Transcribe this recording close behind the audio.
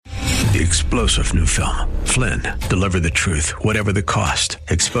the explosive new film, Flynn, deliver the truth, whatever the cost,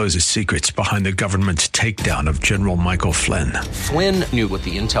 exposes secrets behind the government's takedown of General Michael Flynn. Flynn knew what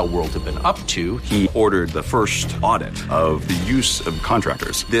the intel world had been up to. He ordered the first audit of the use of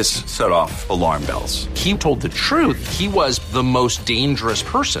contractors. This set off alarm bells. He told the truth. He was the most dangerous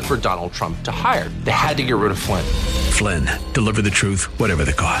person for Donald Trump to hire. They had to get rid of Flynn. Flynn, deliver the truth, whatever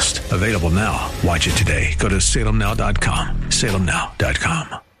the cost. Available now. Watch it today. Go to salemnow.com.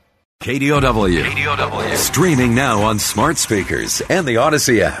 salemnow.com. KDOW. Streaming now on smart speakers and the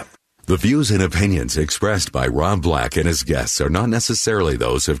Odyssey app. The views and opinions expressed by Rob Black and his guests are not necessarily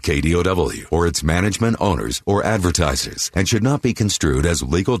those of KDOW or its management, owners, or advertisers and should not be construed as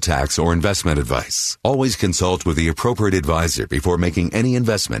legal, tax, or investment advice. Always consult with the appropriate advisor before making any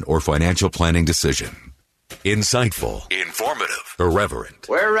investment or financial planning decision. Insightful, informative, irreverent.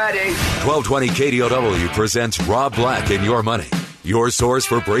 We're ready. 1220 KDOW presents Rob Black and Your Money. Your source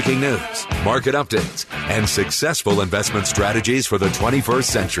for breaking news, market updates, and successful investment strategies for the 21st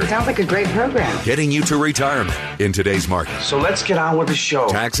century. Sounds like a great program. Getting you to retirement in today's market. So let's get on with the show.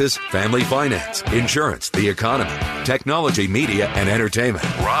 Taxes, family finance, insurance, the economy, technology, media, and entertainment.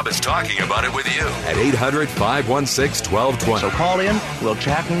 Rob is talking about it with you at 800-516-1220. So call in, we'll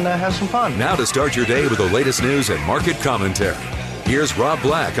chat and have some fun. Now to start your day with the latest news and market commentary. Here's Rob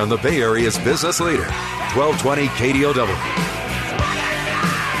Black on the Bay Area's business leader, 1220 KDOW.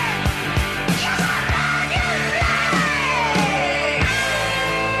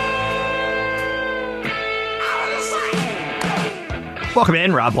 Welcome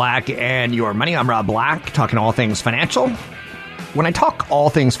in, Rob Black and Your Money. I'm Rob Black, talking all things financial. When I talk all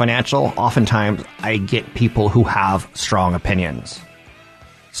things financial, oftentimes I get people who have strong opinions.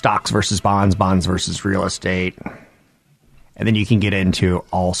 Stocks versus bonds, bonds versus real estate. And then you can get into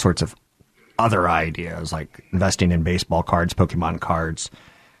all sorts of other ideas, like investing in baseball cards, Pokemon cards.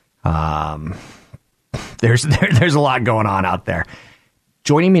 There's a lot going on out there.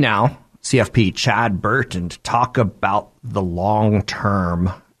 Joining me now, CFP Chad Burton, to talk about the long-term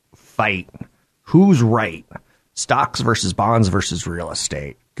fight. Who's right? Stocks versus bonds versus real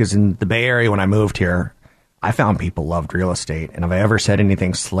estate. Because in the Bay Area, when I moved here, I found people loved real estate. And if I ever said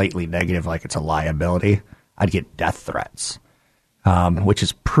anything slightly negative, like it's a liability, I'd get death threats, which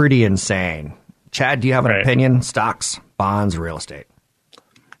is pretty insane. Chad, do you have an opinion? Stocks, bonds, real estate?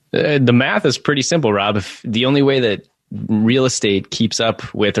 The math is pretty simple, Rob. If the only way that real estate keeps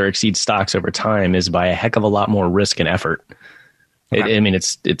up with or exceeds stocks over time is by a heck of a lot more risk and effort. Okay.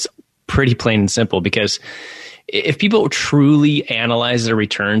 It's pretty plain and simple, because if people truly analyze their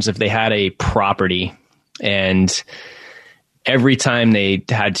returns, if they had a property and every time they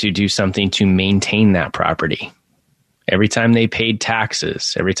had to do something to maintain that property, every time they paid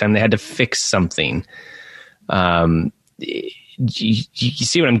taxes, every time they had to fix something, you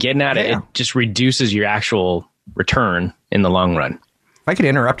see what I'm getting at? Yeah. It just reduces your actual return in the long run. If I could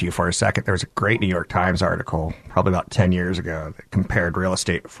interrupt you for a second, there was a great New York Times article probably about 10 years ago that compared real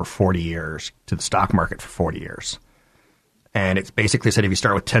estate for 40 years to the stock market for 40 years. And it's basically said if you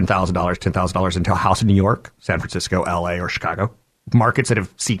start with $10,000 into a house in New York, San Francisco, LA, or Chicago, markets that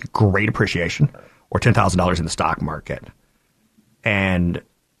have seen great appreciation, or $10,000 in the stock market, and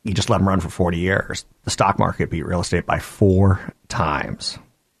you just let them run for 40 years, the stock market beat real estate by 4 times.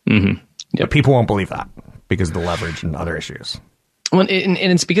 Mm-hmm. Yep. But people won't believe that because of the leverage and other issues. Well, and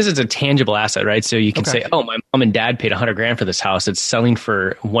it's because it's a tangible asset, right? So you can say, oh, my mom and dad paid $100,000 for this house. It's selling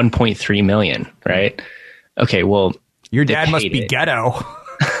for $1.3 million, right? Okay, well, your dad must be ghetto.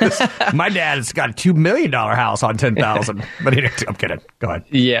 My dad's got a $2 million house on $10,000. But I'm kidding. Go ahead.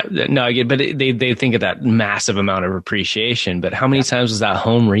 Yeah, no, I get. But they think of that massive amount of appreciation. But how many times was that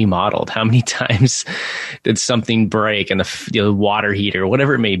home remodeled? How many times did something break and the water heater,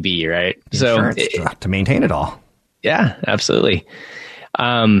 whatever it may be, right? So to maintain it all. Yeah, absolutely.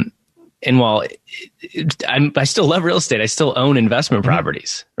 And while I still love real estate, I still own investment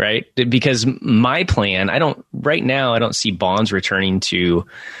properties, right? Because my plan, right now, I don't see bonds returning to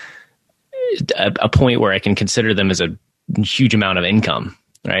a point where I can consider them as a huge amount of income,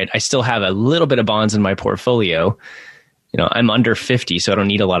 right? I still have a little bit of bonds in my portfolio. I'm under 50, so I don't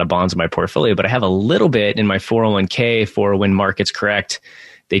need a lot of bonds in my portfolio, but I have a little bit in my 401k for when markets correct.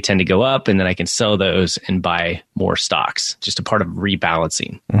 They tend to go up, and then I can sell those and buy more stocks, just a part of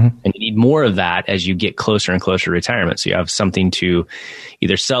rebalancing. Mm-hmm. And you need more of that as you get closer and closer to retirement. So you have something to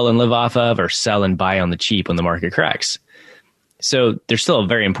either sell and live off of or sell and buy on the cheap when the market corrects. So they're still a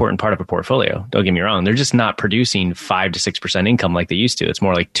very important part of a portfolio. Don't get me wrong. They're just not producing 5 to 6% income like they used to. It's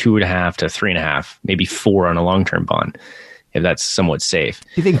more like 2.5 to 3.5, maybe 4 on a long-term bond, if that's somewhat safe. Do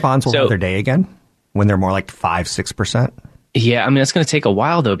you think bonds will have their day again when they're more like 5, 6%? Yeah, I mean, it's going to take a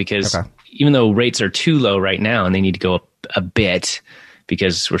while, though, because even though rates are too low right now and they need to go up a bit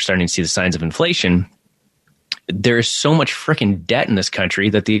because we're starting to see the signs of inflation, there's so much freaking debt in this country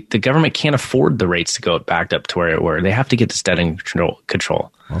that the government can't afford the rates to go back up to where it were. They have to get this debt in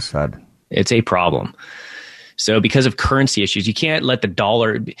control. Well said. It's a problem. So because of currency issues, you can't let the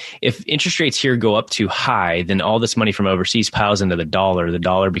dollar, if interest rates here go up too high, then all this money from overseas piles into the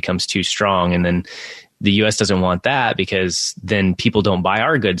dollar becomes too strong. And then the U.S. doesn't want that because then people don't buy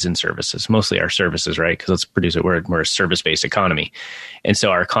our goods and services, mostly our services, right? Because let's produce it. We're a service-based economy. And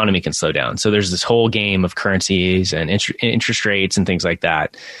so our economy can slow down. So there's this whole game of currencies and interest rates and things like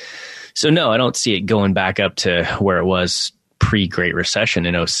that. So no, I don't see it going back up to where it was pre-Great Recession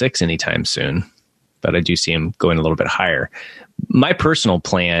in 2006 anytime soon. But I do see them going a little bit higher. My personal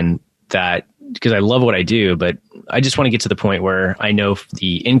plan because I love what I do, but I just want to get to the point where I know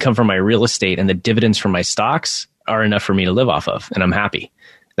the income from my real estate and the dividends from my stocks are enough for me to live off of, and I'm happy.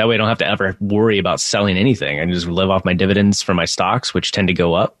 That way I don't have to ever worry about selling anything. I can just live off my dividends from my stocks, which tend to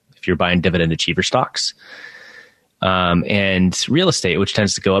go up if you're buying dividend achiever stocks. And real estate, which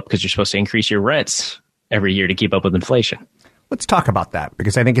tends to go up because you're supposed to increase your rents every year to keep up with inflation. Let's talk about that,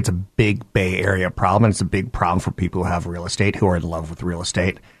 because I think it's a big Bay Area problem. It's a big problem for people who have real estate, who are in love with real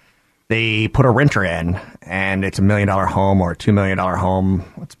estate. They put a renter in, and it's $1 million home or $2 million home.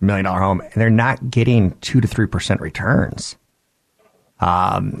 It's $1 million home, and they're not getting 2 to 3% returns.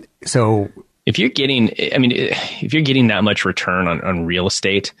 So if you're getting that much return on real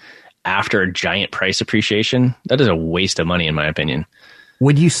estate after a giant price appreciation, that is a waste of money, in my opinion.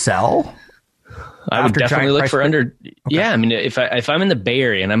 Would you sell? I would definitely look for under. Okay. Yeah, I mean, if I'm in the Bay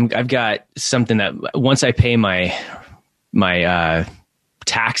Area and I've got something that once I pay my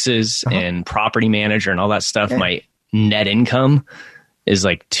taxes and property manager and all that stuff, my net income is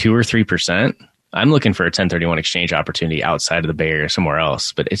like 2 or 3%. I'm looking for a 1031 exchange opportunity outside of the Bay Area somewhere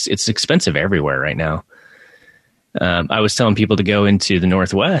else, but it's expensive everywhere right now. I was telling people to go into the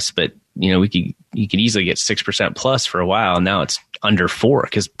Northwest, but you could easily get 6% plus for a while. And now it's under 4%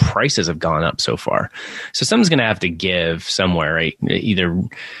 because prices have gone up so far. So someone's going to have to give somewhere, right? Either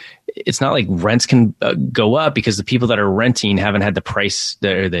it's not like rents can go up because the people that are renting haven't had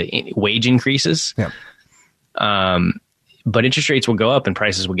the wage increases. Yeah. But interest rates will go up and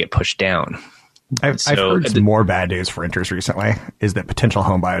prices will get pushed down. I've heard some more bad news for renters recently is that potential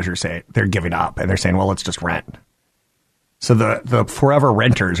home buyers are saying they're giving up and they're saying, well, let's just rent. So the forever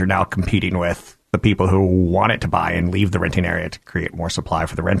renters are now competing with the people who want it to buy and leave the renting area to create more supply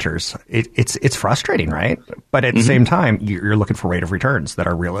for the renters. It's frustrating, right? But at the same time, you're looking for rate of returns that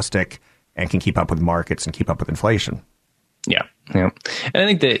are realistic and can keep up with markets and keep up with inflation. Yeah. And I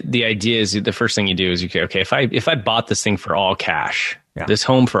think the idea is the first thing you do is if I bought this thing for all cash, this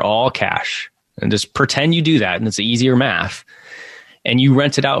home for all cash, and just pretend you do that, and it's easier math. And you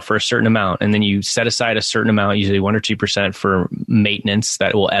rent it out for a certain amount, and then you set aside a certain amount, usually 1 or 2% for maintenance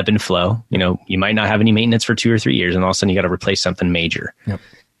that will ebb and flow. You might not have any maintenance for 2 or 3 years, and all of a sudden you got to replace something major. Yep.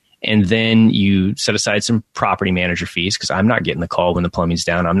 And then you set aside some property manager fees, because I'm not getting the call when the plumbing's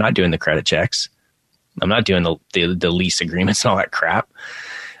down. I'm not doing the credit checks. I'm not doing the lease agreements and all that crap.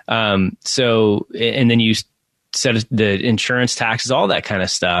 And then you set the insurance taxes, all that kind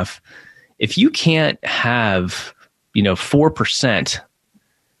of stuff. If you can't have 4%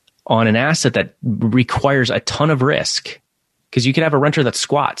 on an asset that requires a ton of risk, because you could have a renter that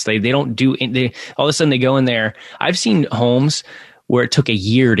squats. They don't do, all of a sudden they go in there. I've seen homes where it took a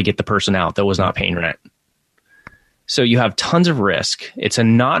year to get the person out that was not paying rent. So you have tons of risk. It's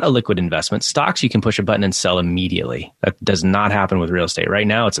not a liquid investment. Stocks, you can push a button and sell immediately. That does not happen with real estate. Right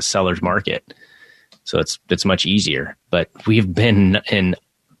now, it's a seller's market. So it's much easier. But we've been in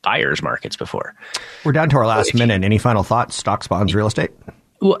buyer's markets before. We're down to our last minute. Any final thoughts? Stocks, bonds, real estate?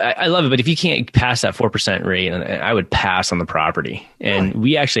 Well, I love it, but if you can't pass that 4% rate, I would pass on the property. And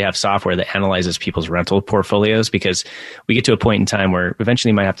we actually have software that analyzes people's rental portfolios, because we get to a point in time where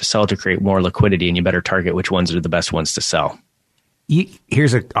eventually you might have to sell to create more liquidity, and you better target which ones are the best ones to sell.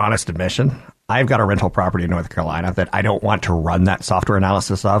 Here's an honest admission. I've got a rental property in North Carolina that I don't want to run that software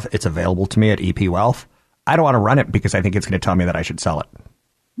analysis of. It's available to me at EP Wealth. I don't want to run it because I think it's going to tell me that I should sell it.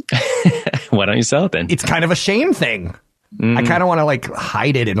 Why don't you sell it then? It's kind of a shame thing. I kind of want to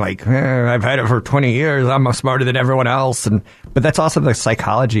hide it and I've had it for 20 years. I'm smarter than everyone else. But that's also the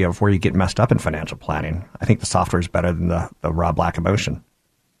psychology of where you get messed up in financial planning. I think the software is better than the Rob Black emotion.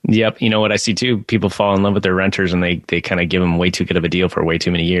 Yep. You know what I see too? People fall in love with their renters, and they kind of give them way too good of a deal for way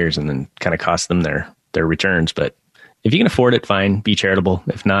too many years, and then kind of cost them their returns. But if you can afford it, fine, be charitable.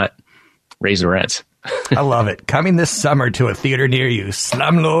 If not, raise the rents. I love it. Coming this summer to a theater near you,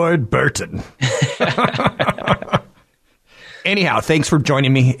 Slumlord Burton. Anyhow, thanks for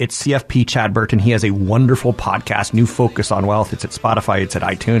joining me. It's CFP Chad Burton. He has a wonderful podcast, New Focus on Wealth. It's at Spotify. It's at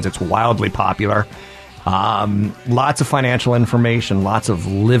iTunes. It's wildly popular. Lots of financial information, lots of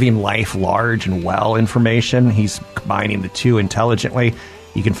living life large and well information. He's combining the two intelligently.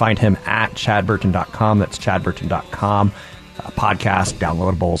 You can find him at chadburton.com. That's chadburton.com. Podcast,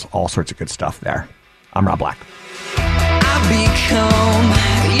 downloadables, all sorts of good stuff there. I'm Rob Black. I become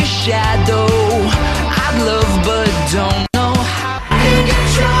your shadow. I love but don't know how to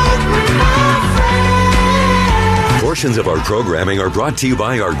control my friend. Portions of our programming are brought to you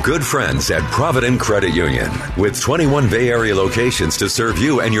by our good friends at Provident Credit Union. With 21 Bay Area locations to serve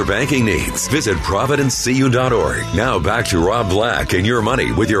you and your banking needs, visit providencecu.org. Now back to Rob Black and Your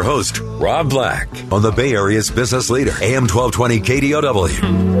Money with your host, Rob Black, on the Bay Area's business leader, AM 1220 KDOW.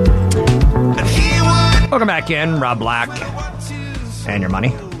 Welcome back in, Rob Black and Your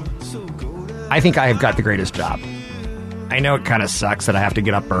Money. I think I have got the greatest job. I know it kind of sucks that I have to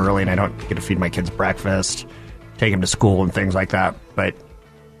get up early and I don't get to feed my kids breakfast, take them to school and things like that, but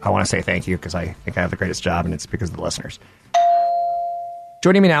I want to say thank you because I think I have the greatest job, and it's because of the listeners.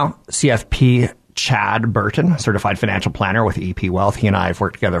 Joining me now, CFP Chad Burton, certified financial planner with EP Wealth. He and I have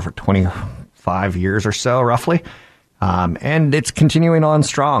worked together for 25 years or so, roughly, and it's continuing on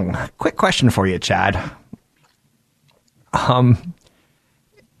strong. Quick question for you, Chad.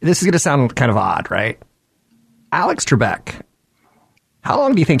 This is going to sound kind of odd, right? Alex Trebek, how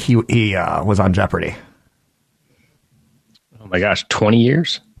long do you think he was on Jeopardy? Oh my gosh, 20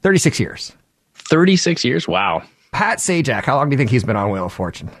 years? 36 years. 36 years? Wow. Pat Sajak, how long do you think he's been on Wheel of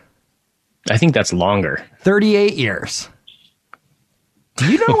Fortune? I think that's longer. 38 years.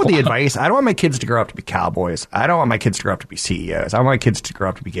 Do you know the advice? I don't want my kids to grow up to be cowboys. I don't want my kids to grow up to be CEOs. I want my kids to grow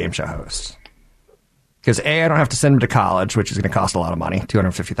up to be game show hosts. Because A, I don't have to send them to college, which is going to cost a lot of money,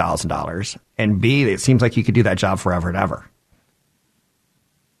 $250,000. And B, it seems like you could do that job forever and ever.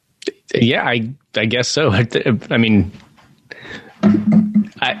 Yeah, I guess so. I mean,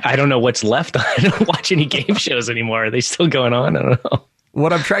 I don't know what's left. I don't watch any game shows anymore. Are they still going on? I don't know.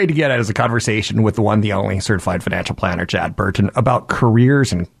 What I'm trying to get at is a conversation with the one, the only certified financial planner, Chad Burton, about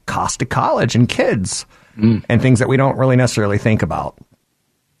careers and cost of college and kids and things that we don't really necessarily think about.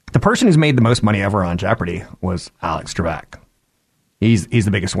 The person who's made the most money ever on Jeopardy was Alex Trebek. He's the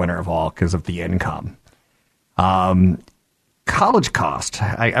biggest winner of all because of the income. College cost.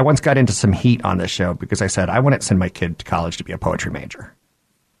 I once got into some heat on this show because I said I wouldn't send my kid to college to be a poetry major.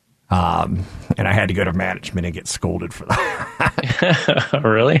 And I had to go to management and get scolded for that.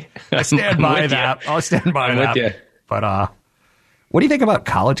 Really? I stand by that. I'll stand by that. With you. But what do you think about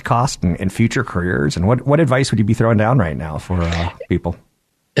college cost and future careers? And what advice would you be throwing down right now for people?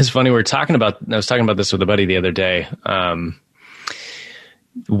 It's funny. I was talking about this with a buddy the other day,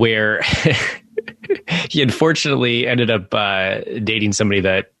 where he unfortunately ended up dating somebody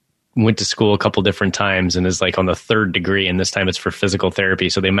that went to school a couple different times and is like on the third degree, and this time it's for physical therapy.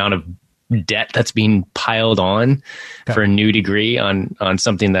 So the amount of debt that's being piled on for a new degree on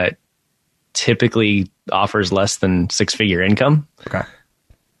something that typically offers less than six-figure income. Okay.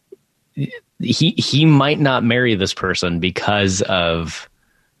 He might not marry this person because of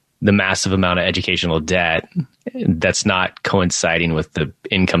the massive amount of educational debt that's not coinciding with the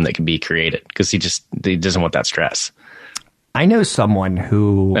income that can be created, because he doesn't want that stress. I know someone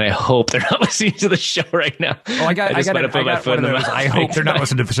who, and I hope they're not listening to the show right now. Oh, I got one of those. I hope they're not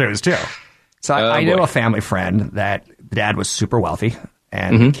listening to the shows too. So I know a family friend that the dad was super wealthy,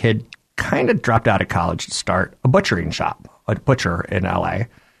 and the kid kind of dropped out of college to start a butchering shop, a butcher in LA.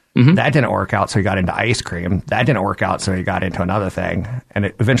 That didn't work out, so he got into ice cream. That didn't work out, so he got into another thing. And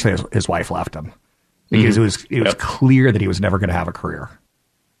eventually his wife left him because it was clear that he was never going to have a career,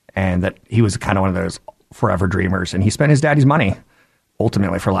 and that he was kind of one of those forever dreamers. And he spent his daddy's money,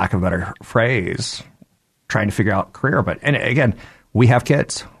 ultimately, for lack of a better phrase, trying to figure out career. And again, we have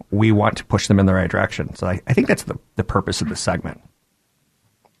kids. We want to push them in the right direction. So I think that's the purpose of this segment.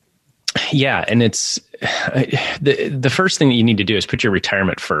 Yeah, and it's the first thing that you need to do is put your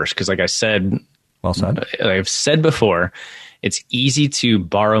retirement first, because like I said, well said. I've said before, it's easy to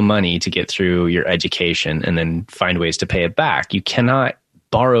borrow money to get through your education and then find ways to pay it back. You cannot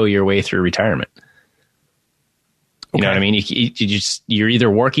borrow your way through retirement. You know what I mean? You're either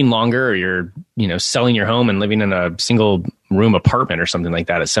working longer or you're, selling your home and living in a single room apartment or something like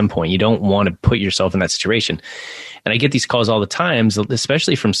that at some point. You don't want to put yourself in that situation. And I get these calls all the time,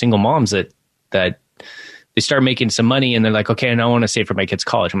 especially from single moms that they start making some money and they're like, okay, and I want to save for my kids'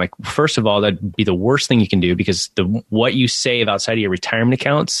 college. I'm like, first of all, that'd be the worst thing you can do, because what you save outside of your retirement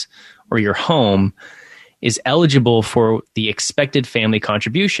accounts or your home is eligible for the expected family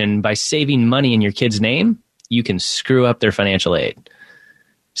contribution by saving money in your kid's name. you can screw up their financial aid.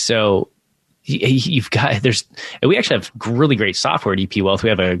 So you've got, and we actually have really great software at EP Wealth. We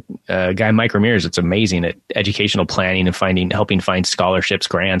have a guy, Mike Ramirez, that's amazing at educational planning and helping find scholarships,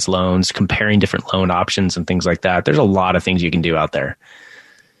 grants, loans, comparing different loan options and things like that. There's a lot of things you can do out there.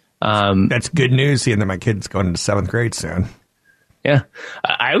 That's good news, seeing that my kid's going into 7th grade soon. Yeah,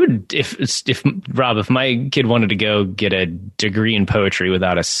 I would, if my kid wanted to go get a degree in poetry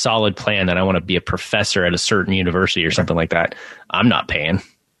without a solid plan that I want to be a professor at a certain university or something like that, I'm not paying.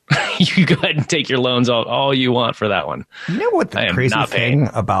 You go ahead and take your loans all you want for that one. You know what the crazy thing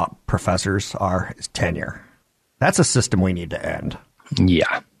about professors is tenure. That's a system we need to end.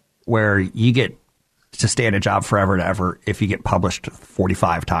 Yeah. Where you get to stay in a job forever and ever if you get published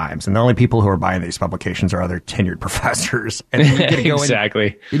 45 times. And the only people who are buying these publications are other tenured professors. And then you get to go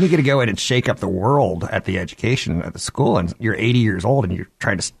exactly. Then you get to go in and shake up the world at the education at the school. And you're 80 years old and you're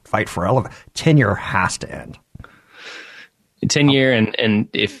trying to fight for relevance. Tenure has to end. Tenure, and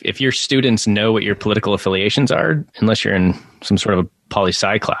if your students know what your political affiliations are, unless you're in some sort of a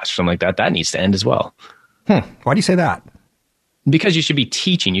poli-sci class or something like that, that needs to end as well. Why do you say that? Because you should be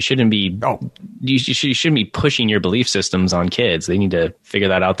teaching. You shouldn't be. You shouldn't be pushing your belief systems on kids. They need to figure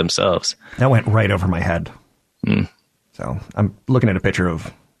that out themselves. That went right over my head. So I'm looking at a picture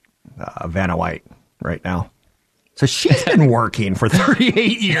of Vanna White right now. So she's been working for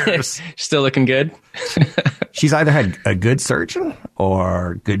 38 years. Still looking good. She's either had a good surgeon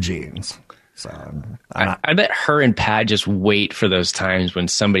or good genes. So I bet her and Pat just wait for those times when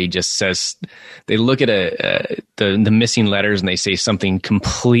somebody just says, they look at the missing letters and they say something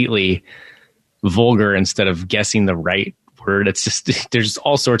completely vulgar instead of guessing the right word. It's just, there's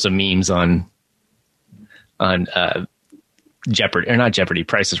all sorts of memes on Jeopardy, or not Jeopardy,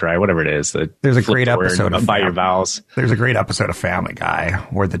 Price is Right, whatever it is. There's a great episode of By Your Vowels. There's a great episode of Family Guy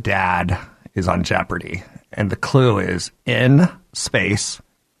where the dad is on Jeopardy, and the clue is in space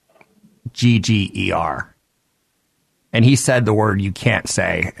GGER, and he said the word you can't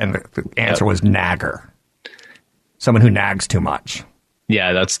say, and the answer was nagger, someone who nags too much.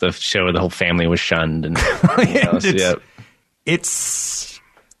 Yeah, that's the show where the whole family was shunned, and it's.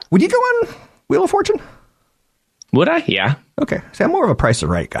 Would you go on Wheel of Fortune? Would I? Yeah. Okay. See, I'm more of a Price is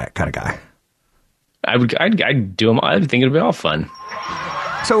Right kind of guy. I'd do them all. I think it'd be all fun.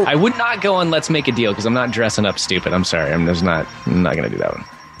 So I would not go on Let's Make a Deal because I'm not dressing up stupid. I'm sorry. I'm not going to do that one.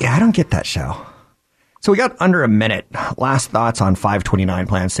 Yeah, I don't get that show. So we got under a minute. Last thoughts on 529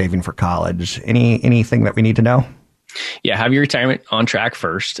 plan, saving for college. Anything that we need to know? Yeah, have your retirement on track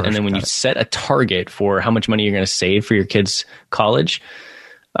first. And then when you set a target for how much money you're going to save for your kids' college,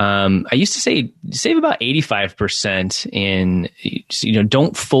 I used to say save about 85% in,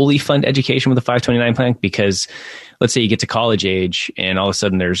 don't fully fund education with a 529 plan, because let's say you get to college age and all of a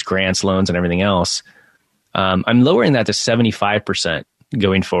sudden there's grants, loans, and everything else. I'm lowering that to 75%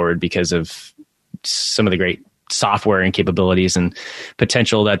 going forward because of some of the great software and capabilities and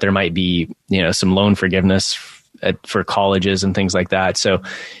potential that there might be, some loan forgiveness for colleges and things like that. So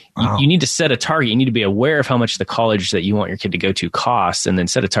you need to set a target. You need to be aware of how much the college that you want your kid to go to costs, and then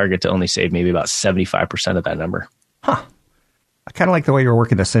set a target to only save maybe about 75% of that number. I kind of like the way you're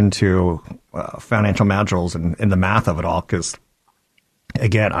working this into financial modules and the math of it all, because,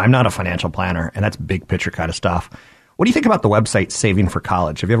 again, I'm not a financial planner, and that's big picture kind of stuff. What do you think about the website Saving for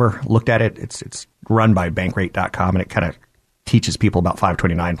College? Have you ever looked at it? It's run by Bankrate.com, and it kind of teaches people about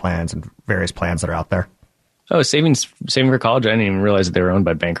 529 plans and various plans that are out there. Oh, Saving for College. I didn't even realize that they were owned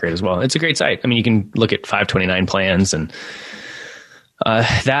by Bankrate as well. It's a great site. I mean, you can look at 529 plans and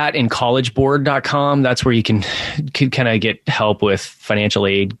that, and collegeboard.com. That's where you can kind of get help with financial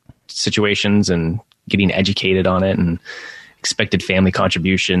aid situations and getting educated on it, and expected family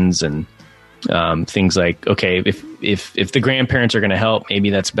contributions, and things like, okay, if the grandparents are going to help, maybe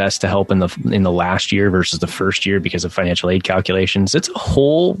that's best to help in the last year versus the first year because of financial aid calculations. It's a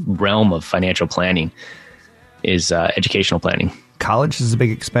whole realm of financial planning. Is educational planning. College is a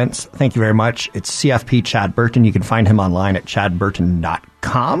big expense. Thank you very much. It's CFP Chad Burton. You can find him online at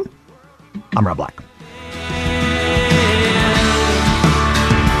chadburton.com. I'm Rob Black. To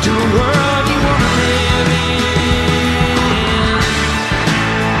the world you want to live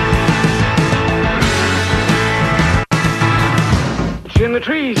in. It's in the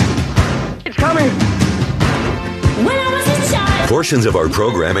trees. It's coming. Portions of our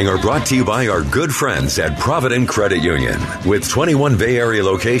programming are brought to you by our good friends at Provident Credit Union. With 21 Bay Area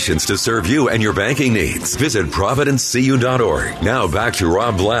locations to serve you and your banking needs, visit providencecu.org. Now back to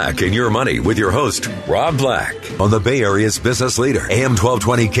Rob Black and Your Money with your host, Rob Black, on the Bay Area's business leader, AM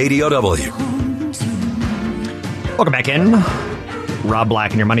 1220 KDOW. Welcome back in. Rob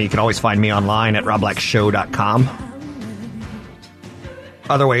Black and Your Money. You can always find me online at robblackshow.com.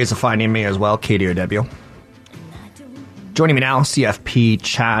 Other ways of finding me as well, KDOW. Joining me now, CFP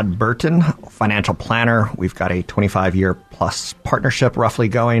Chad Burton, financial planner. We've got a 25-year plus partnership roughly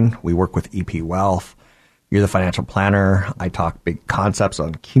going. We work with EP Wealth. You're the financial planner. I talk big concepts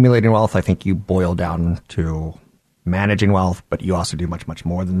on accumulating wealth. I think you boil down to managing wealth, but you also do much, much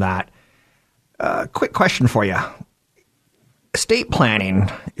more than that. Quick question for you. Estate planning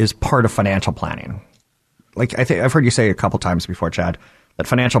is part of financial planning. Like I've heard you say a couple times before, Chad, that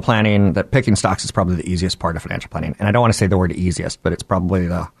financial planning, that picking stocks is probably the easiest part of financial planning. And I don't want to say the word easiest, but it's probably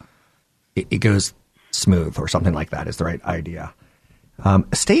it goes smooth or something like that is the right idea.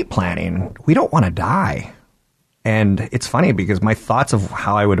 Estate planning, we don't want to die. And it's funny because my thoughts of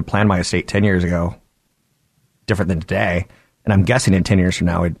how I would have planned my estate 10 years ago, different than today. And I'm guessing in 10 years from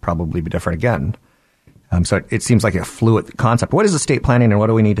now, it'd probably be different again. So it seems like a fluid concept. What is estate planning and what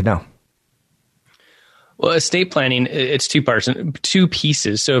do we need to know? Well, estate planning, it's two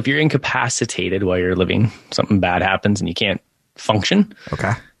pieces. So if you're incapacitated while you're living, something bad happens and you can't function,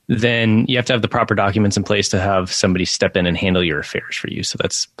 okay, then you have to have the proper documents in place to have somebody step in and handle your affairs for you. So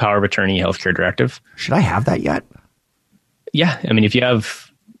that's power of attorney, healthcare directive. Should I have that yet? Yeah. I mean, if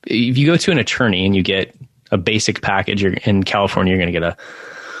you go to an attorney and you get a basic package, in California, you're going to get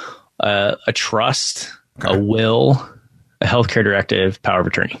a trust, okay, a will, a healthcare directive, power of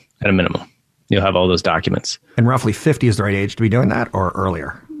attorney at a minimum. You'll have all those documents. And roughly 50 is the right age to be doing that or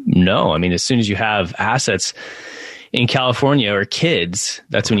earlier? No. I mean, as soon as you have assets in California or kids,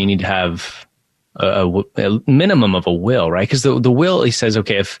 that's when you need to have a minimum of a will, right? Because the will, he says,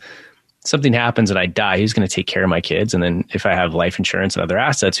 okay, if something happens and I die, who's going to take care of my kids? And then if I have life insurance and other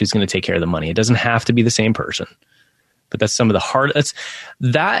assets, who's going to take care of the money? It doesn't have to be the same person. But that's some of the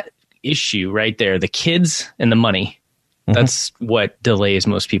that issue right there, the kids and the money. That's what delays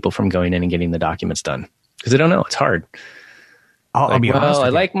most people from going in and getting the documents done because they don't know. It's hard. I'll be honest. I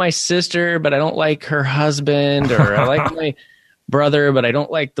like my sister, but I don't like her husband, or I like my brother, but I don't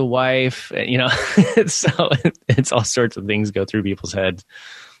like the wife. You know, so it's all sorts of things go through people's heads.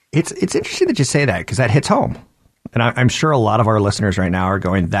 It's interesting that you say that because that hits home, and I'm sure a lot of our listeners right now are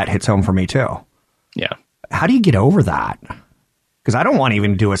going, "That hits home for me too." Yeah. How do you get over that? Because I don't want to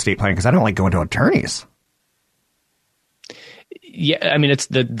even do estate planning because I don't like going to attorneys. Yeah, I mean, that's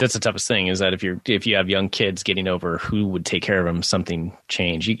the toughest thing is that if you have young kids, getting over who would take care of them, something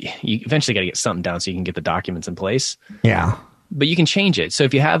change. You eventually got to get something down so you can get the documents in place. Yeah, but you can change it. So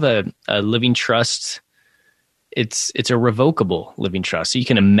if you have a living trust, it's a revocable living trust, so you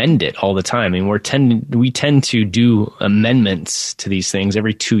can amend it all the time. I mean, we tend to do amendments to these things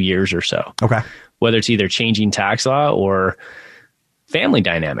every 2 years or so. Okay, whether it's either changing tax law or family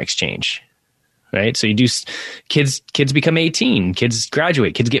dynamics change. Right. So you do kids become 18, kids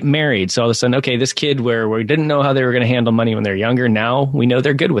graduate, kids get married. So all of a sudden, okay, this kid where we didn't know how they were going to handle money when they're younger. Now we know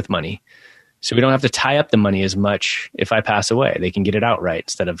they're good with money. So we don't have to tie up the money as much. If I pass away, they can get it outright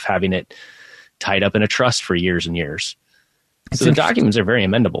instead of having it tied up in a trust for years and years. So the documents are very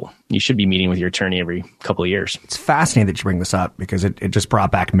amendable. You should be meeting with your attorney every couple of years. It's fascinating that you bring this up because it just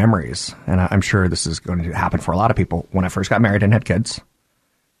brought back memories. And I'm sure this is going to happen for a lot of people. When I first got married and had kids,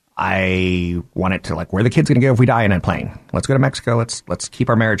 I wanted to, like, where are the kids going to go if we die in a plane? Let's go to Mexico. Let's keep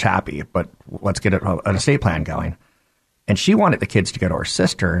our marriage happy, but let's get an estate plan going. And she wanted the kids to go to her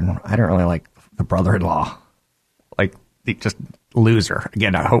sister, and I didn't really like the brother-in-law. Like, just loser.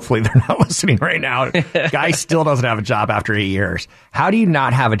 Again, hopefully they're not listening right now. Guy still doesn't have a job after 8 years. How do you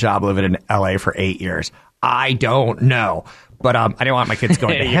not have a job living in L.A. for 8 years? I don't know. But I didn't want my kids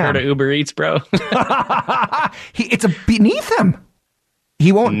going to him. You heard of Uber Eats, bro? It's beneath him.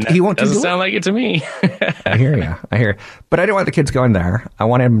 He won't. Doesn't sound like it to me. I hear you. But I didn't want the kids going there. I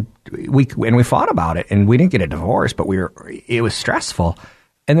wanted him. We fought about it, and we didn't get a divorce. But it was stressful.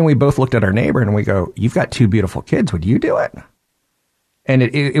 And then we both looked at our neighbor, and we go, "You've got 2 beautiful kids. Would you do it?" And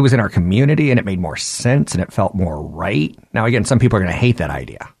it was in our community, and it made more sense, and it felt more right. Now, again, some people are going to hate that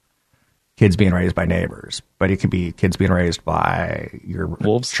idea. Kids being raised by neighbors, but it could be kids being raised by your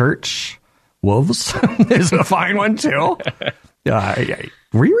wolves. Church. Wolves is a fine one too.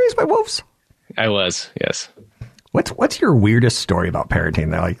 Were you raised by wolves? I was, yes. What's your weirdest story about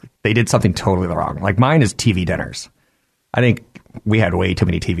parenting? That they did something totally wrong. Like mine is TV dinners. I think we had way too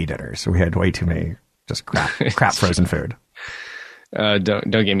many TV dinners. We had way too many just crap frozen food.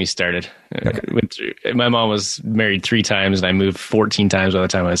 Don't get me started. Okay. My mom was married 3 times, and I moved 14 times by the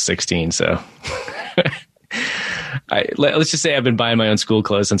time I was 16. So let's just say I've been buying my own school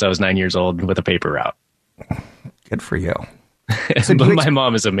clothes since I was 9 years old with a paper route. Good for you. So but my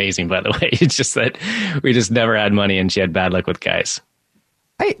mom is amazing, by the way. It's just that we just never had money, and she had bad luck with guys.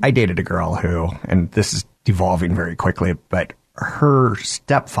 I dated a girl who, and this is devolving very quickly, but her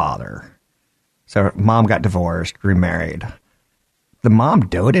stepfather, so her mom got divorced, remarried. The mom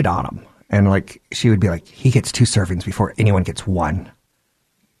doted on him. And like, she would be like, he gets 2 servings before anyone gets 1.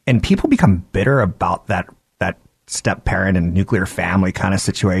 And people become bitter about that step parent and nuclear family kind of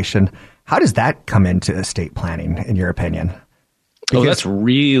situation. How does that come into estate planning, in your opinion? Because, that's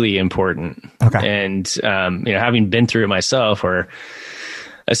really important. Okay. And, having been through it myself, where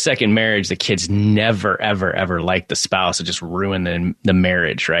a second marriage, the kids never, ever, ever like the spouse. It just ruined the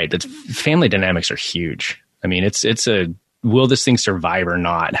marriage, right? That's, family dynamics are huge. I mean, it's a, will this thing survive or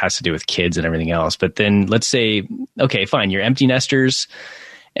not? It has to do with kids and everything else. But then let's say, okay, fine, you're empty nesters,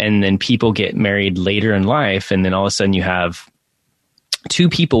 and then people get married later in life, and then all of a sudden you have 2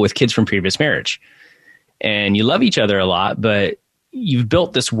 people with kids from previous marriage, and you love each other a lot, but you've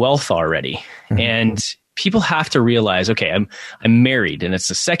built this wealth already. Mm-hmm. And people have to realize, okay, I'm married, and it's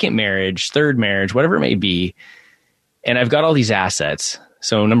the second marriage, third marriage, whatever it may be, and I've got all these assets.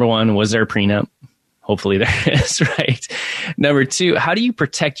 So number 1, was there a prenup? Hopefully there is, right? Number 2, how do you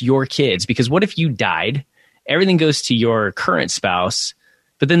protect your kids? Because what if you died, everything goes to your current spouse,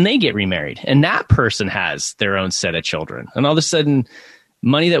 but then they get remarried, and that person has their own set of children. And all of a sudden,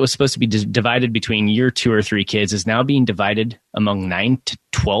 money that was supposed to be divided between your 2 or 3 kids is now being divided among 9 to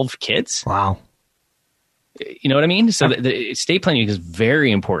 12 kids. Wow. You know what I mean? So the estate planning is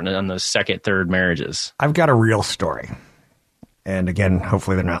very important on those second, third marriages. I've got a real story. And again,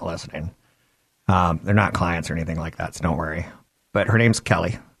 hopefully they're not listening. They're not clients or anything like that, so don't worry. But her name's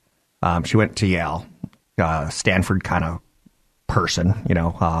Kelly. She went to Yale, Stanford kind of person,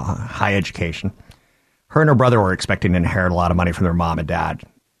 high education. Her and her brother were expecting to inherit a lot of money from their mom and dad.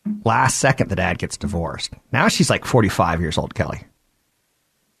 Last second, the dad gets divorced. Now she's like 45 years old, Kelly.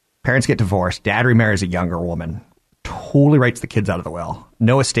 Parents get divorced. Dad remarries a younger woman. Totally writes the kids out of the will.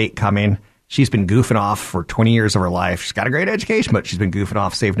 No estate coming. She's been goofing off for 20 years of her life. She's got a great education, but she's been goofing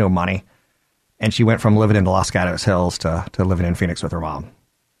off, saved no money. And she went from living in the Los Gatos Hills to living in Phoenix with her mom.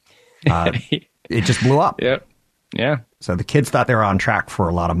 It just blew up. Yep. Yeah. So the kids thought they were on track for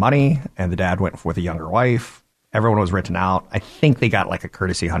a lot of money, and the dad went with a younger wife. Everyone was written out. I think they got like a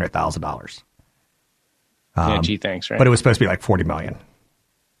courtesy $100,000. Gee, thanks, right? But it was supposed to be like $40 million.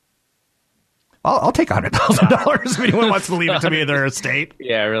 I'll take $100,000 if anyone wants to leave it to me in their estate.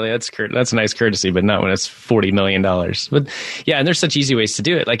 Yeah, really, that's a nice courtesy, but not when it's $40 million. But yeah, and there's such easy ways to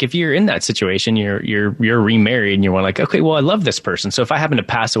do it. Like if you're in that situation, you're remarried, and you're like, okay, well, I love this person, so if I happen to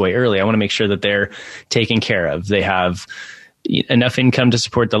pass away early, I want to make sure that they're taken care of. They have enough income to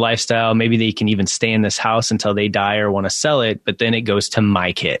support the lifestyle. Maybe they can even stay in this house until they die or want to sell it, but then it goes to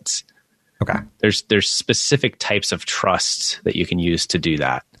my kids. Okay. There's specific types of trusts that you can use to do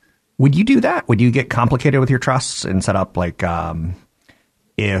that. Would you do that? Would you get complicated with your trusts and set up like,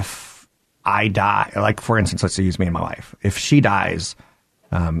 if I die, like for instance, let's use me and my wife. If she dies,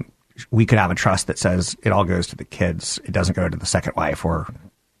 we could have a trust that says it all goes to the kids. It doesn't go to the second wife or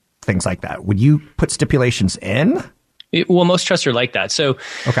things like that. Would you put stipulations in? Well, most trusts are like that. So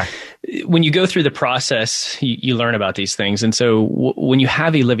okay. When you go through the process, you learn about these things. And so when you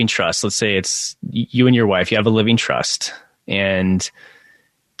have a living trust, let's say it's you and your wife, you have a living trust, and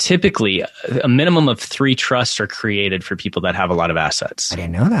typically a minimum of 3 trusts are created for people that have a lot of assets. I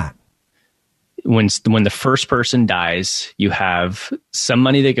didn't know that. When the first person dies, you have some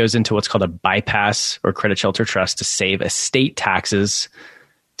money that goes into what's called a bypass or credit shelter trust to save estate taxes,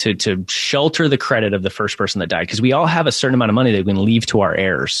 to shelter the credit of the first person that died. Because we all have a certain amount of money that we can leave to our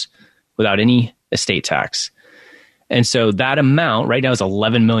heirs without any estate tax. And so that amount right now is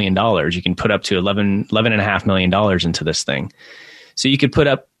 $11 million. You can put up to $11.5 million into this thing. So you could put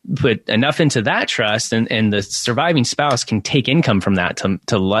enough into that trust, and the surviving spouse can take income from that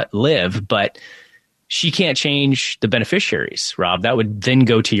to live, but she can't change the beneficiaries, Rob. That would then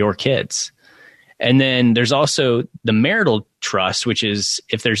go to your kids. And then there's also the marital trust, which is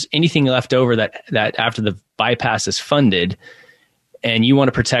if there's anything left over that after the bypass is funded, and you want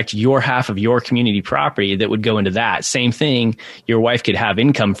to protect your half of your community property, that would go into that. Same thing, your wife could have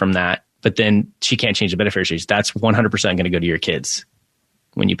income from that, but then she can't change the beneficiaries. That's 100% going to go to your kids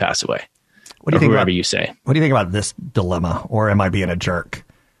when you pass away. What do you think whoever about, you say? What do you think about this dilemma? Or am I being a jerk?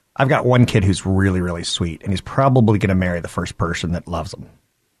 I've got one kid who's really, really sweet, and he's probably going to marry the first person that loves him.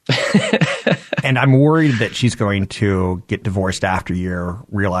 And I'm worried that she's going to get divorced after a year,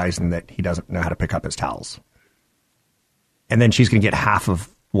 realizing that he doesn't know how to pick up his towels. And then she's going to get half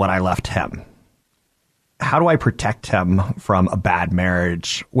of what I left him. How do I protect him from a bad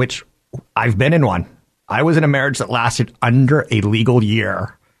marriage, which I've been in one? I was in a marriage that lasted under a legal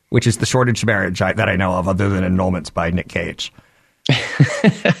year, which is the shortest marriage that I know of, other than Annulments by Nick Cage.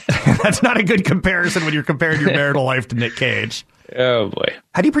 That's not a good comparison when you're comparing your marital life to Nick Cage. Oh, boy.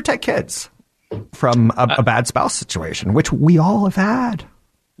 How do you protect kids from a bad spouse situation, which we all have had?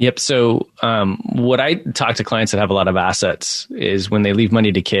 Yep. So what I talk to clients that have a lot of assets is when they leave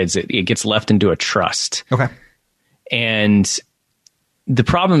money to kids, it gets left into a trust. Okay. And the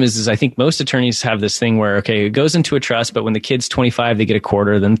problem is I think most attorneys have this thing where, okay, it goes into a trust, but when the kid's 25, they get a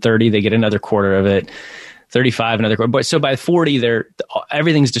quarter, then 30, they get another quarter of it, 35, another quarter. But so by 40,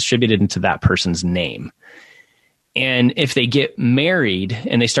 everything's distributed into that person's name. And if they get married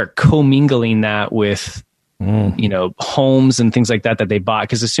and they start commingling that with, homes and things like that they bought,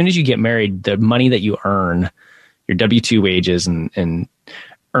 because as soon as you get married, the money that you earn, your W-2 wages and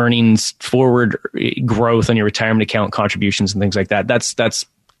earnings, forward growth on your retirement account, contributions and things like that, that's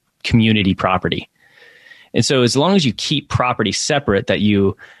community property. And so as long as you keep property separate that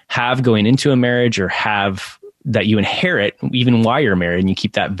you have going into a marriage or have that you inherit even while you're married, and you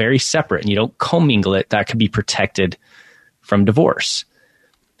keep that very separate and you don't commingle it, that could be protected from divorce.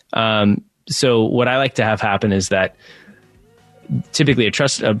 So what I like to have happen is that typically a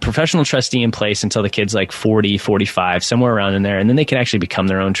professional trustee in place until the kid's like 40, 45, somewhere around in there. And then they can actually become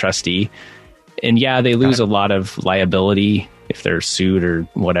their own trustee. And yeah, they lose a lot of liability if they're sued or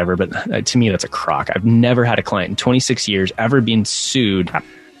whatever. But to me, that's a crock. I've never had a client in 26 years ever been sued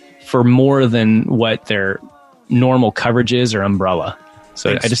for more than what their normal coverage is or umbrella.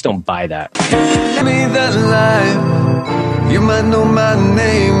 So I just don't buy that. Give me that life. You might know my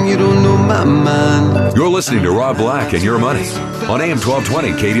name, you don't know my mind. You're listening to Rob Black and Your Money on AM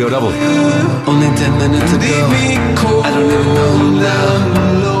 1220 KDOW. Only 10 minutes ago. I don't even know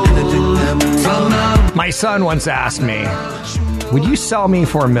now. My son once asked me, would you sell me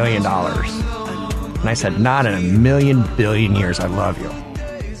for $1 million? And I said, not in a million billion years. I love you.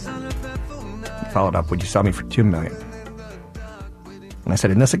 He followed up, would you sell me for $2 million? And I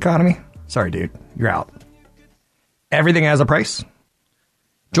said, in this economy, sorry, dude, you're out. Everything has a price.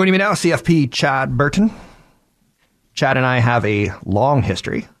 Joining me now, CFP Chad Burton. Chad and I have a long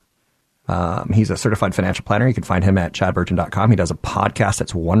history. He's a certified financial planner. You can find him at chadburton.com. He does a podcast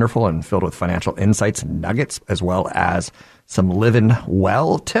that's wonderful and filled with financial insights and nuggets, as well as some living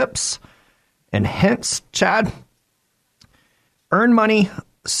well tips and hints. Chad, earn money,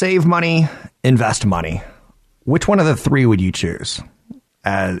 save money, invest money. Which one of the three would you choose?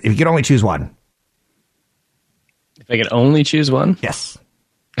 If you could only choose one. If I could only choose one? Yes.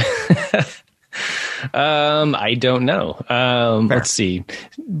 I don't know. Let's see.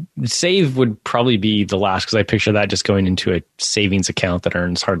 Save would probably be the last because I picture that just going into a savings account that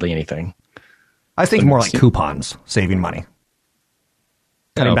earns hardly anything. I think more like coupons, saving money.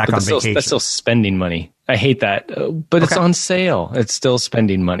 Cutting back on vacation. That's still spending money. I hate that. But it's on sale. It's still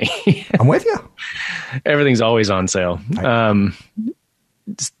spending money. I'm with you. Everything's always on sale.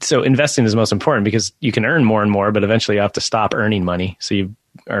 So investing is most important because you can earn more and more, but eventually you have to stop earning money. So you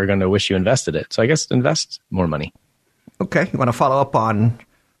are going to wish you invested it. So I guess invest more money. Okay. You want to follow up on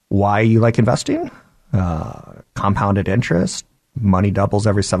why you like investing? Compounded interest, money doubles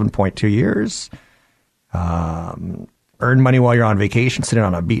every 7.2 years. Earn money while you're on vacation, sitting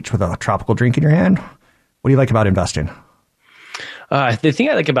on a beach with a tropical drink in your hand. What do you like about investing? The thing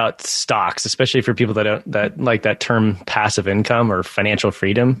I like about stocks, especially for people that like that term passive income or financial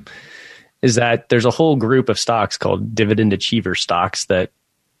freedom, is that there's a whole group of stocks called dividend achiever stocks that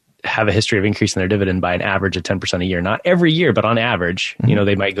have a history of increasing their dividend by an average of 10% a year. Not every year, but on average,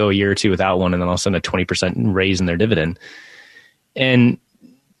 they might go a year or two without one and then all of a sudden a 20% raise in their dividend. And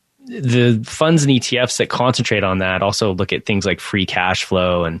the funds and ETFs that concentrate on that also look at things like free cash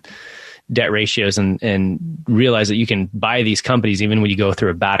flow and debt ratios and realize that you can buy these companies even when you go through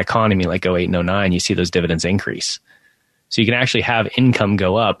a bad economy like 08 and 09, you see those dividends increase. So you can actually have income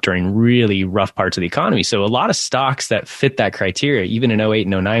go up during really rough parts of the economy. So a lot of stocks that fit that criteria, even in 08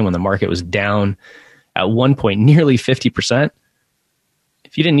 and 09 when the market was down at one point nearly 50%,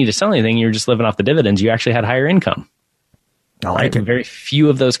 if you didn't need to sell anything, you were just living off the dividends, you actually had higher income. Right? Very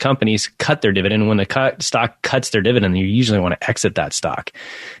few of those companies cut their dividend. When the stock cuts their dividend, you usually want to exit that stock.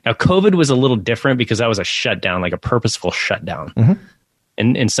 Now, COVID was a little different because that was a shutdown, like a purposeful shutdown. Mm-hmm.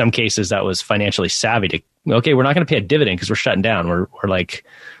 And in some cases, that was financially savvy to, okay, we're not going to pay a dividend because we're shutting down. We're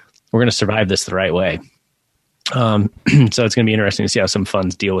going to survive this the right way. So it's going to be interesting to see how some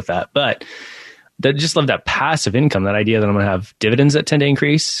funds deal with that. But just love that passive income, that idea that I'm going to have dividends that tend to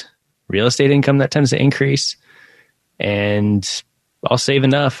increase, real estate income that tends to increase. And I'll save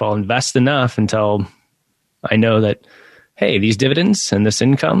enough, I'll invest enough until I know that, hey, these dividends and this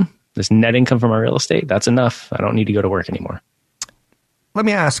income, this net income from our real estate, that's enough. I don't need to go to work anymore. let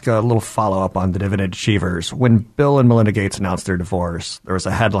me ask a little follow-up on the dividend achievers. When Bill and Melinda Gates announced their divorce, there was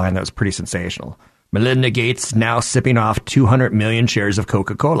a headline that was pretty sensational. Melinda Gates now sipping off 200 million shares of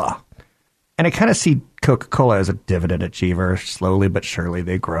Coca-Cola. And I kind of see Coca-Cola as a dividend achiever. Slowly but surely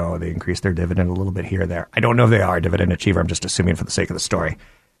they grow. They increase their dividend a little bit here or there. I don't know if they are a dividend achiever. I'm just assuming for the sake of the story.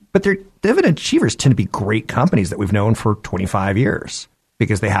 But their dividend achievers tend to be great companies that we've known for 25 years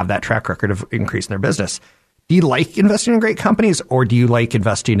because they have that track record of increasing their business. Do you like investing in great companies, or do you like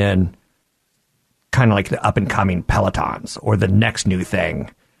investing in kind of like the up-and-coming Pelotons or the next new thing,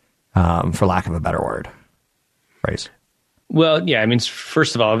 for lack of a better word? Right. Well, yeah, I mean,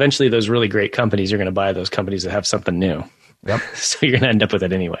 first of all, eventually those really great companies are going to buy those companies that have something new. Yep. So you're going to end up with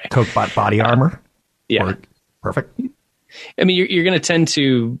it anyway. Coke bought Body Armor. Yeah. Perfect. I mean, you're going to tend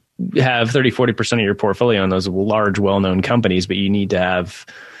to have 30-40% of your portfolio in those large, well-known companies, but you need to have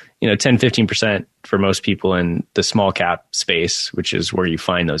 10-15% for most people in the small cap space, which is where you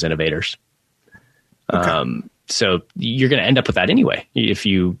find those innovators. Okay. So you're going to end up with that anyway if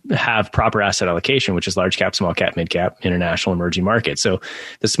you have proper asset allocation, which is large cap, small cap, mid cap, international, emerging markets. So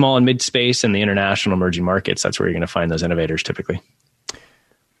the small and mid space and the international emerging markets, that's where you're going to find those innovators typically.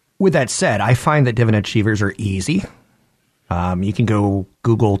 With that said, I find that dividend achievers are easy. You can go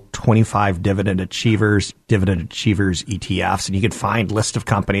Google 25 dividend achievers ETFs, and you can find lists of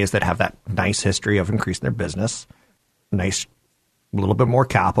companies that have that nice history of increasing their business, nice, a little bit more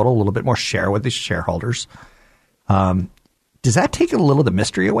capital, a little bit more share with the shareholders. Does that take a little of the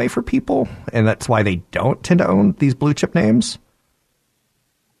mystery away for people? And that's why they don't tend to own these blue chip names?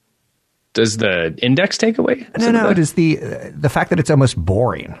 Does the index take away? No. It is the fact that it's almost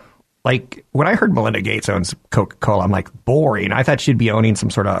boring. Like when I heard Melinda Gates owns Coca-Cola, I'm like, boring. I thought she'd be owning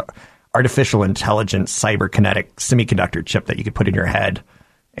some sort of artificial intelligence, cyberkinetic semiconductor chip that you could put in your head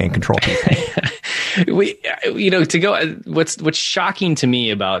and control people. What's shocking to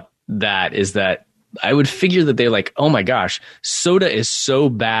me about that is that I would figure that they're like, oh my gosh, soda is so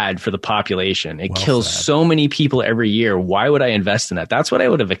bad for the population. It kills so many people every year. Why would I invest in that? That's what I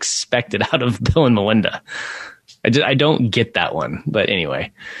would have expected out of Bill and Melinda. I don't get that one. But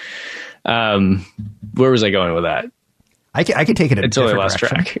anyway, where was I going with that? I could take it a until different I lost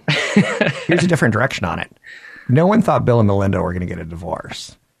direction. track. Here's a different direction on it. No one thought Bill and Melinda were going to get a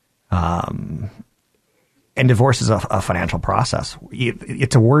divorce. And divorce is a financial process.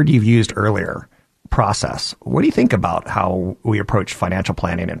 It's a word you've used earlier. Process. What do you think about how we approach financial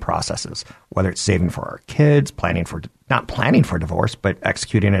planning and processes, whether it's saving for our kids, not planning for divorce, but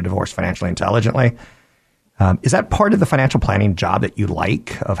executing a divorce financially intelligently? Is that part of the financial planning job that you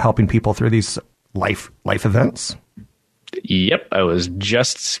like, of helping people through these life events? Yep. I was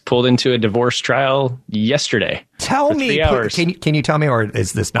just pulled into a divorce trial yesterday. Tell me, can you tell me, or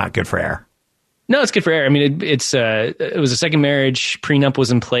is this not good for air? No, it's good for air. I mean, it was a second marriage, prenup was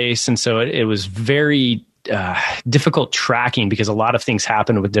in place. And so it was very difficult tracking because a lot of things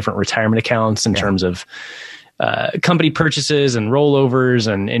happened with different retirement accounts in terms of company purchases and rollovers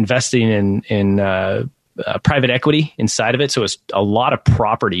and investing in private equity inside of it. So it's a lot of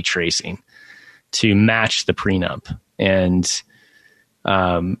property tracing to match the prenup. And,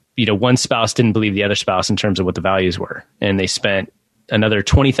 one spouse didn't believe the other spouse in terms of what the values were. And they spent another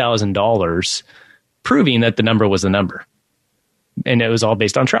 $20,000 proving that the number was the number. And it was all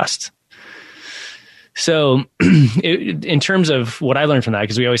based on trust. So in terms of what I learned from that,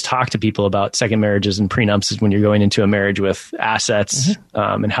 because we always talk to people about second marriages and prenups is when you're going into a marriage with assets,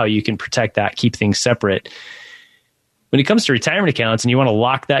 and how you can protect that, keep things separate. When it comes to retirement accounts and you want to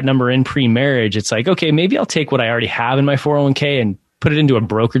lock that number in pre-marriage, it's like, okay, maybe I'll take what I already have in my 401k and put it into a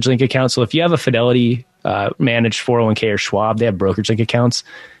brokerage link account. So if you have a Fidelity managed 401k or Schwab, they have brokerage link accounts,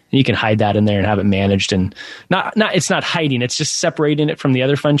 and you can hide that in there and have it managed. And it's not hiding, it's just separating it from the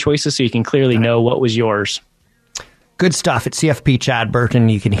other fund choices so you can clearly know what was yours. Good stuff. At CFP Chad Burton,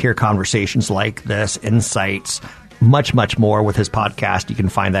 you can hear conversations like this, insights, much, much more with his podcast. You can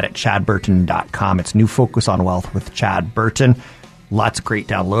find that at chadburton.com. It's New Focus on Wealth with Chad Burton. Lots of great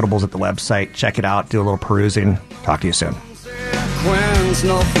downloadables at the website. Check it out. Do a little perusing. Talk to you soon.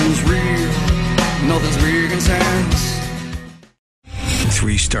 Nothing's making sense.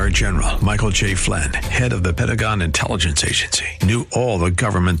 3-star General Michael J. Flynn, head of the Pentagon Intelligence Agency, knew all the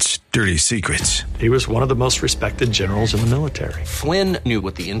government's dirty secrets. He was one of the most respected generals in the military. Flynn knew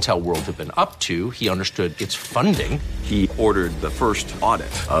what the intel world had been up to. He understood its funding. He ordered the first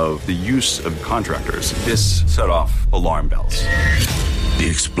audit of the use of contractors. This set off alarm bells. The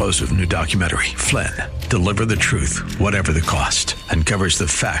explosive new documentary, Flynn, Deliver the Truth, Whatever the Cost, uncovers the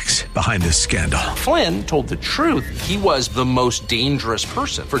facts behind this scandal. Flynn told the truth. He was the most dangerous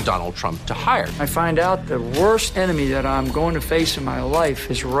person for Donald Trump to hire. I find out the worst enemy that I'm going to face in my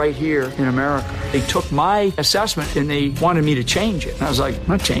life is right here in America. They took my assessment and they wanted me to change it. And I was like, I'm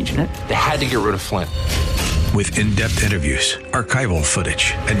not changing it. They had to get rid of Flynn. With in-depth interviews, archival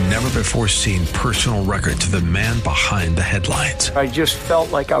footage, and never-before-seen personal records of the man behind the headlines. I just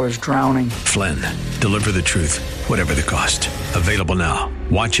felt like I was drowning. Flynn, Deliver the Truth, Whatever the Cost. Available now.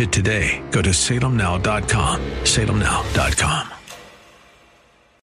 Watch it today. Go to salemnow.com. salemnow.com.